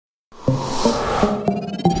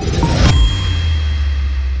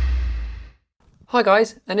Hi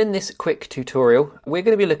guys, and in this quick tutorial we're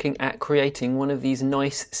going to be looking at creating one of these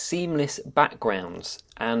nice seamless backgrounds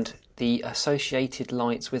and the associated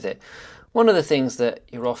lights with it. One of the things that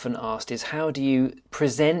you're often asked is how do you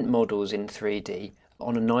present models in 3D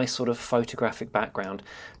on a nice sort of photographic background.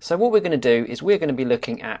 So what we're going to do is we're going to be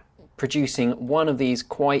looking at producing one of these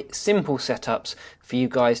quite simple setups for you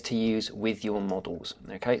guys to use with your models.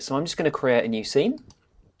 Okay, so I'm just going to create a new scene.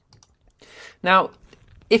 Now,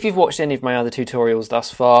 if you've watched any of my other tutorials thus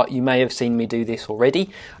far, you may have seen me do this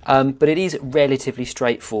already, but it is relatively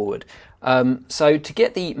straightforward. So to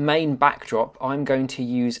get the main backdrop, I'm going to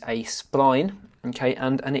use a spline, okay,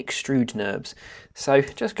 and an extrude NURBS. So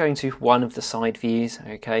just going to one of the side views,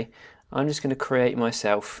 okay, I'm just going to create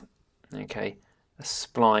myself, okay, a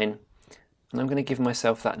spline, and I'm going to give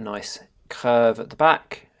myself that nice curve at the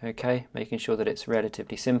back, okay, making sure that it's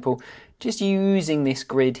relatively simple, just using this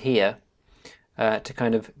grid here to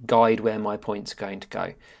kind of guide where my point's going to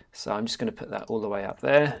go. So I'm just going to put that all the way up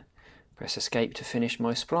there, press escape to finish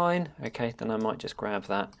my spline, okay, then I might just grab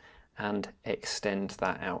that and extend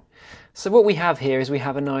that out. So what we have here is we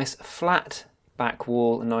have a nice flat back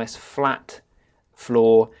wall, a nice flat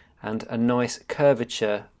floor, and a nice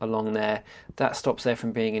curvature along there. That stops there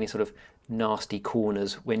from being any sort of nasty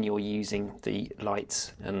corners when you're using the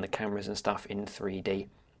lights and the cameras and stuff in 3D.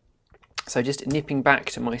 So just nipping back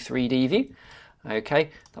to my 3D view, okay,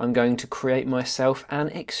 I'm going to create myself an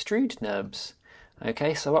extrude NURBS.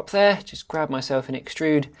 Okay, so up there, just grab myself an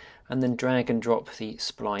extrude and then drag and drop the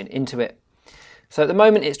spline into it. So at the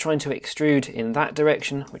moment it's trying to extrude in that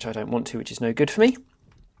direction, which I don't want to, which is no good for me.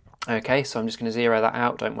 Okay, so I'm just going to zero that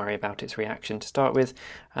out, don't worry about its reaction to start with,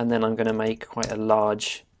 and then I'm going to make quite a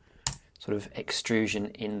large sort of extrusion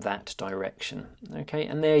in that direction. Okay,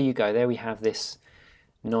 and there you go, there we have this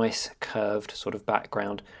nice curved sort of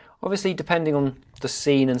background. Obviously, depending on the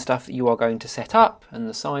scene and stuff that you are going to set up and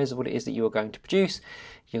the size of what it is that you are going to produce,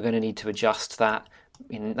 you're going to need to adjust that.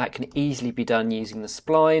 And that can easily be done using the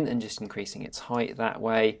spline and just increasing its height that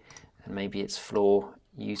way, and maybe its floor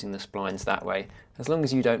using the splines that way. As long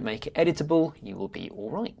as you don't make it editable, you will be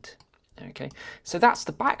all right. Okay, so that's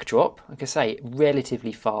the backdrop. Like I say,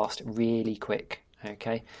 relatively fast, really quick.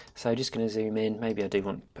 Okay, so just going to zoom in. Maybe I do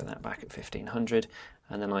want to put that back at 1500,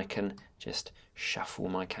 and then I can just shuffle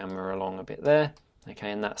my camera along a bit there.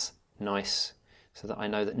 Okay, and that's nice so that I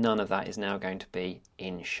know that none of that is now going to be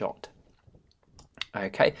in shot.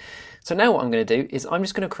 Okay, so now what I'm going to do is I'm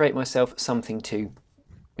just going to create myself something to,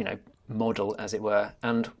 you know, model, as it were.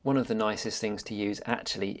 And one of the nicest things to use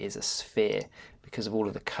actually is a sphere because of all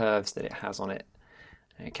of the curves that it has on it.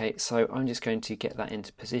 Okay, so I'm just going to get that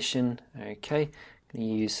into position. Okay, I'm going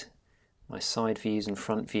to use my side views and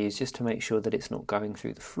front views just to make sure that it's not going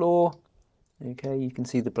through the floor. Okay, you can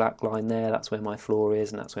see the black line there, that's where my floor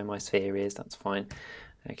is and that's where my sphere is, that's fine.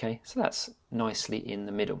 Okay, so that's nicely in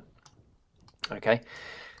the middle. Okay,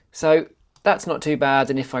 so that's not too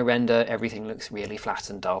bad, and if I render, everything looks really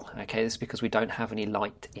flat and dull. Okay, this is because we don't have any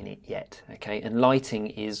light in it yet. Okay, and lighting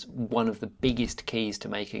is one of the biggest keys to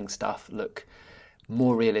making stuff look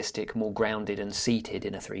more realistic, more grounded and seated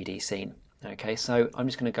in a 3D scene. Okay, so I'm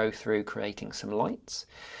just going to go through creating some lights.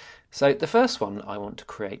 So the first one I want to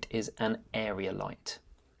create is an area light.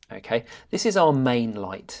 Okay, this is our main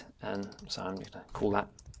light, and so I'm going to call that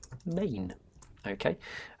main. Okay,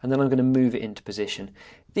 and then I'm going to move it into position.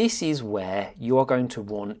 This is where you are going to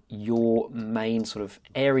want your main sort of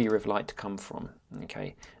area of light to come from.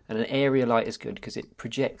 Okay, and an area light is good because it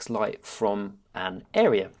projects light from an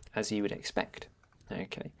area, as you would expect.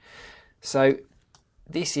 Okay, so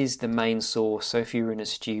this is the main source. So if you were in a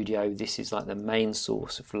studio, this is like the main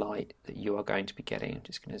source of light that you are going to be getting. I'm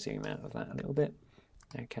just going to zoom out of that a little bit.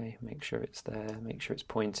 Okay, make sure it's there, make sure it's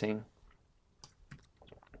pointing.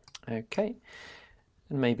 Okay,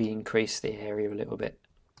 and maybe increase the area a little bit,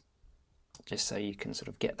 just so you can sort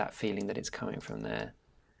of get that feeling that it's coming from there.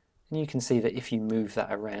 And you can see that if you move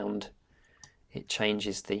that around, it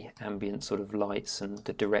changes the ambient sort of lights and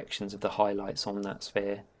the directions of the highlights on that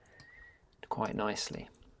sphere quite nicely.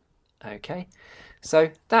 Okay, so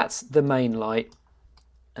that's the main light,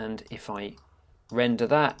 and if I render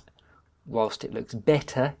that, whilst it looks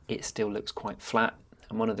better, it still looks quite flat,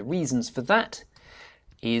 and one of the reasons for that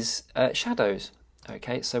is shadows.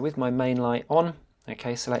 Okay, so with my main light on,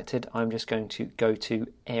 okay, selected, I'm just going to go to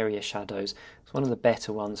area shadows. It's one of the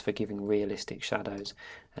better ones for giving realistic shadows.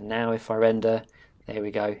 And now if I render, there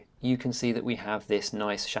we go, you can see that we have this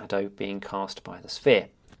nice shadow being cast by the sphere.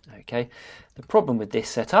 Okay, the problem with this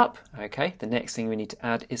setup, okay, the next thing we need to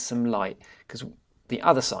add is some light, because the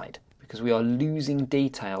other side, because we are losing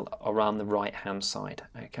detail around the right hand side,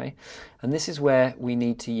 okay? And this is where we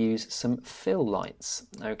need to use some fill lights,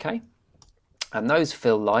 okay? And those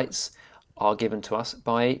fill lights are given to us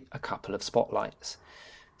by a couple of spotlights.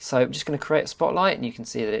 So I'm just going to create a spotlight, and you can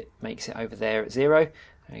see that it makes it over there at 0.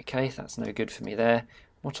 Okay, that's no good for me there.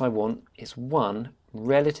 What I want is one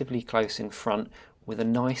relatively close in front with a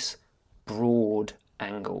nice broad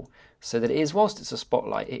angle, so that it is, whilst it's a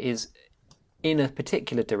spotlight, it is in a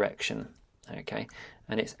particular direction, okay,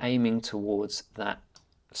 and it's aiming towards that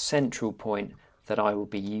central point that I will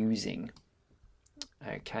be using.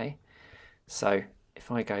 Okay, so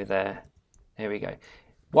if I go there, there we go.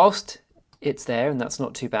 Whilst it's there, and that's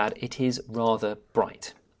not too bad, it is rather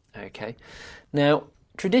bright. Okay, now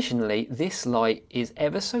traditionally this light is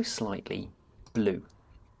ever so slightly blue.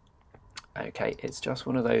 Okay, it's just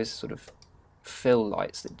one of those sort of fill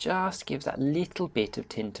lights that just gives that little bit of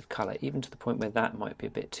tint of colour, even to the point where that might be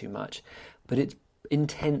a bit too much, but its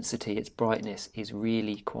intensity, its brightness is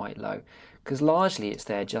really quite low, because largely it's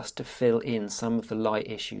there just to fill in some of the light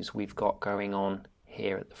issues we've got going on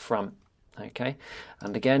here at the front. Okay,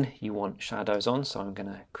 and again you want shadows on, so I'm going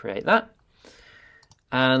to create that,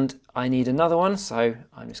 and I need another one, so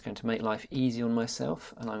I'm just going to make life easy on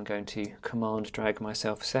myself, and I'm going to command drag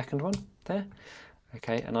myself a second one there.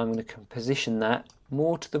 Okay, and I'm going to position that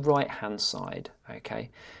more to the right hand side, okay,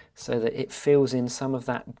 so that it fills in some of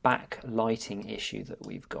that back lighting issue that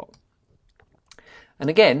we've got. And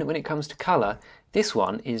again, when it comes to colour, this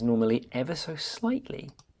one is normally ever so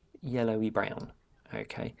slightly yellowy brown.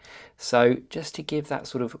 Okay, so just to give that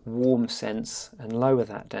sort of warm sense and lower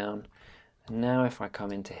that down, and now if I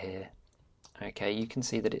come into here, okay, you can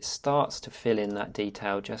see that it starts to fill in that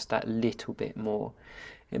detail just that little bit more.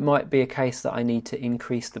 It might be a case that I need to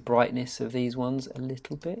increase the brightness of these ones a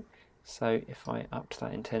little bit. So if I up to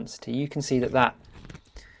that intensity, you can see that that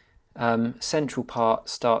central part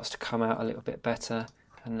starts to come out a little bit better.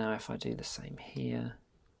 And now if I do the same here,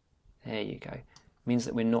 there you go. It means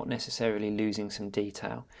that we're not necessarily losing some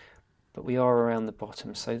detail, but we are around the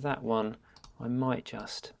bottom. So that one I might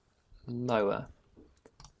just lower,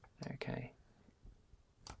 okay,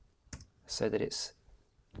 so that it's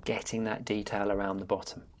getting that detail around the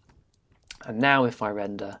bottom. And now if I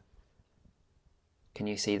render, can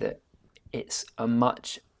you see that it's a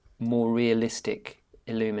much more realistic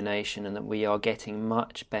illumination and that we are getting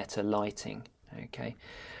much better lighting? Okay,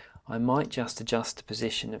 I might just adjust the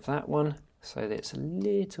position of that one so that it's a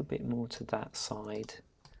little bit more to that side,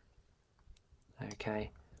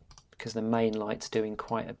 okay, because the main light's doing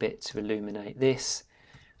quite a bit to illuminate this.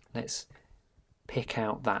 Let's pick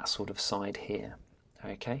out that sort of side here.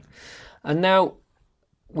 Okay, and now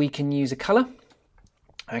we can use a colour,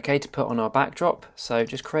 okay, to put on our backdrop. So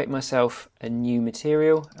just create myself a new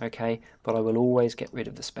material, okay, but I will always get rid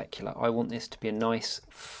of the specular. I want this to be a nice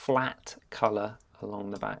flat colour along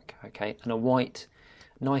the back, okay, and a white,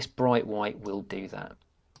 nice bright white will do that.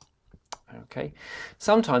 Okay,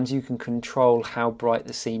 sometimes you can control how bright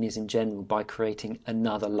the scene is in general by creating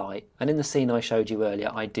another light, and in the scene I showed you earlier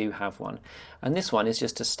I do have one, and this one is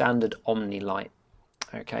just a standard Omni light.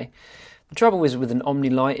 Okay, the trouble is with an Omni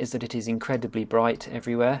light is that it is incredibly bright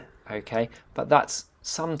everywhere, okay, but that's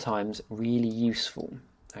sometimes really useful.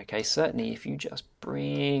 Okay, certainly if you just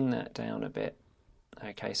bring that down a bit,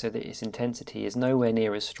 okay, so that its intensity is nowhere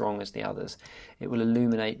near as strong as the others, it will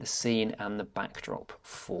illuminate the scene and the backdrop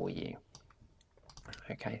for you.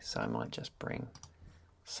 Okay, so I might just bring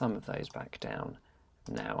some of those back down.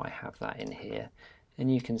 Now I have that in here,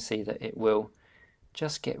 and you can see that it will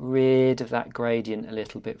just get rid of that gradient a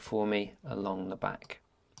little bit for me along the back.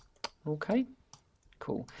 Okay,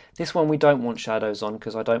 cool. This one we don't want shadows on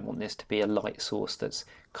because I don't want this to be a light source that's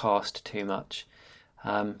cast too much,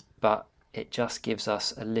 but it just gives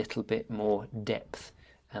us a little bit more depth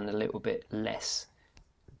and a little bit less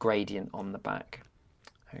gradient on the back.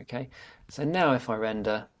 Okay, so now if I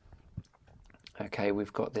render, okay,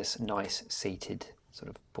 we've got this nice seated sort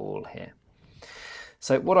of ball here.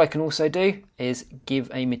 So what I can also do is give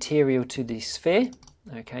a material to the sphere.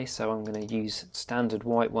 Okay, so I'm going to use standard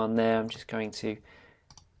white one there. I'm just going to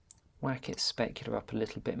whack its specular up a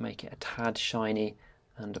little bit, make it a tad shiny,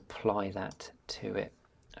 and apply that to it.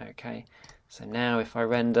 Okay, so now if I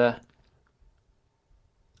render,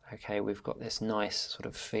 okay, we've got this nice sort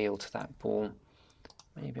of feel to that ball.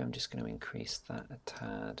 Maybe I'm just going to increase that a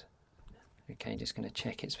tad. Okay, just going to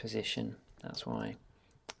check its position. That's why.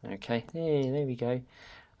 Okay, there we go.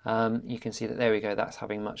 You can see that there we go. That's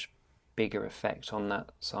having much bigger effect on that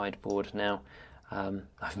sideboard now.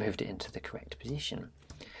 I've moved it into the correct position.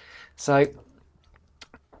 So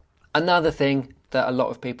another thing that a lot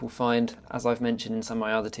of people find, as I've mentioned in some of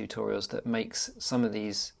my other tutorials, that makes some of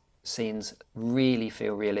these scenes really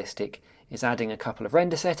feel realistic is adding a couple of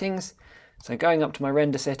render settings. So going up to my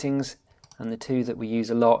render settings, and the two that we use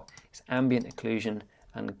a lot is Ambient Occlusion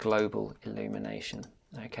and Global Illumination.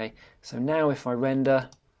 Okay, so now if I render,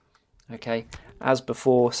 okay, as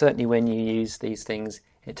before, certainly when you use these things,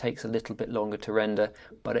 it takes a little bit longer to render,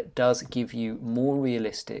 but it does give you more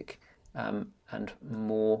realistic and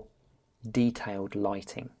more detailed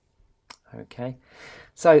lighting. Okay,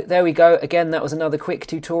 so there we go. Again, that was another quick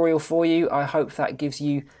tutorial for you. I hope that gives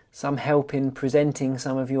you some help in presenting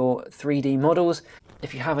some of your 3D models.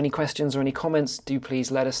 If you have any questions or any comments, do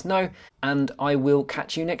please let us know, and I will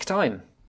catch you next time.